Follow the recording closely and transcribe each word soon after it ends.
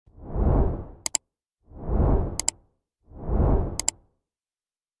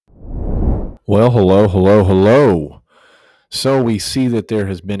Well, hello, hello, hello. So we see that there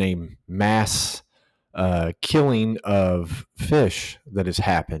has been a mass killing of fish that has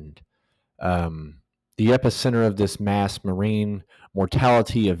happened. Um, the epicenter of this mass marine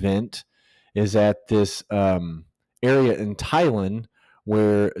mortality event is at this area in Thailand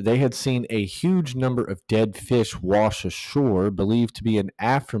where they had seen a huge number of dead fish wash ashore, believed to be an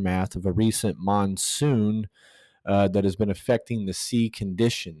aftermath of a recent monsoon that has been affecting the sea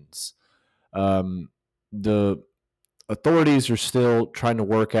conditions. Um, the authorities are still trying to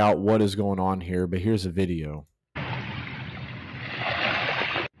work out what is going on here, but here's a video.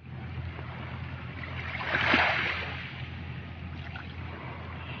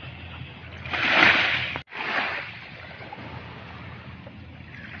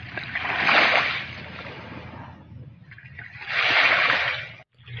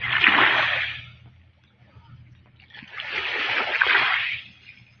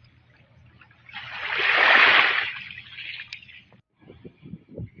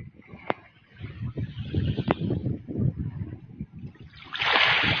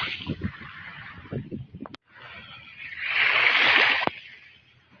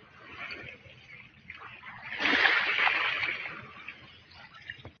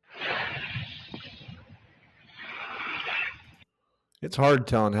 It's hard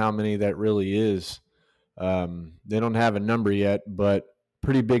telling how many that really is. They don't have a number yet, but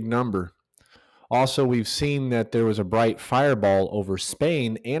pretty big number. Also, we've seen that there was a bright fireball over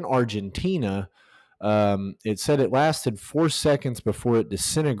Spain and Argentina. It said it lasted 4 seconds before it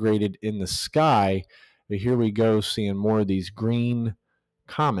disintegrated in the sky. But here we go, seeing more of these green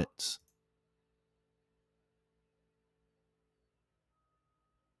comets.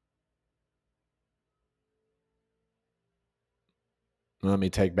 Let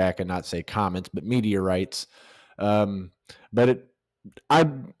me take back and not say comets, but meteorites. Um, but I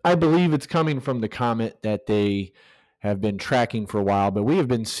I believe it's coming from the comet that they have been tracking for a while. But we have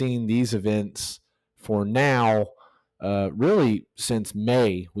been seeing these events for now, really since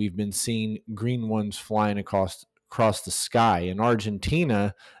May. We've been seeing green ones flying across the sky. In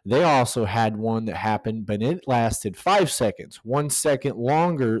Argentina, they also had one that happened, but it lasted 5 seconds, 1 second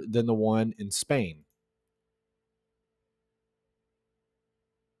longer than the one in Spain.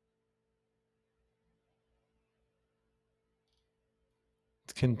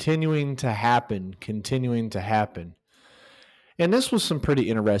 Continuing to happen, continuing to happen. And this was some pretty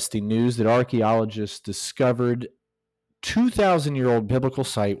interesting news that archaeologists discovered 2,000-year-old biblical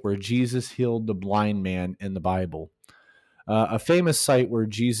site where Jesus healed the blind man in the Bible. A famous site where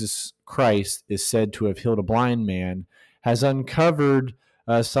Jesus Christ is said to have healed a blind man has uncovered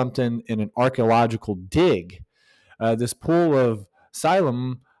something in an archaeological dig. This pool of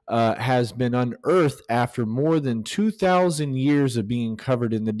Siloam has been unearthed after more than 2,000 years of being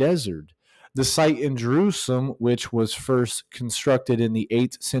covered in the desert. The site in Jerusalem, which was first constructed in the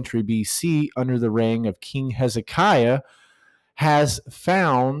 8th century BC under the reign of King Hezekiah, has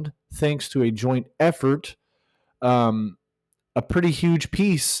found, thanks to a joint effort, a pretty huge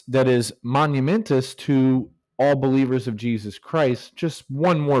piece that is monumentous to all believers of Jesus Christ. Just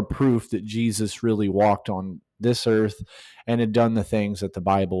one more proof that Jesus really walked on this earth and had done the things that the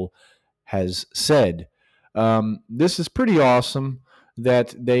Bible has said. This is pretty awesome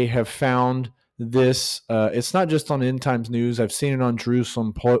that they have found this. It's not just on End Times News. I've seen it on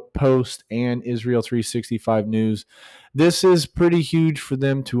Jerusalem Post and Israel 365 News. This is pretty huge for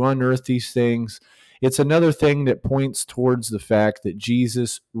them to unearth these things. It's another thing that points towards the fact that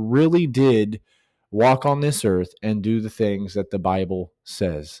Jesus really did walk on this earth and do the things that the Bible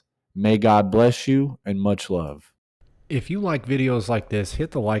says. May God bless you, and much love. If you like videos like this,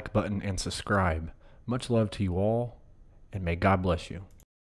 hit the like button and subscribe. Much love to you all, and may God bless you.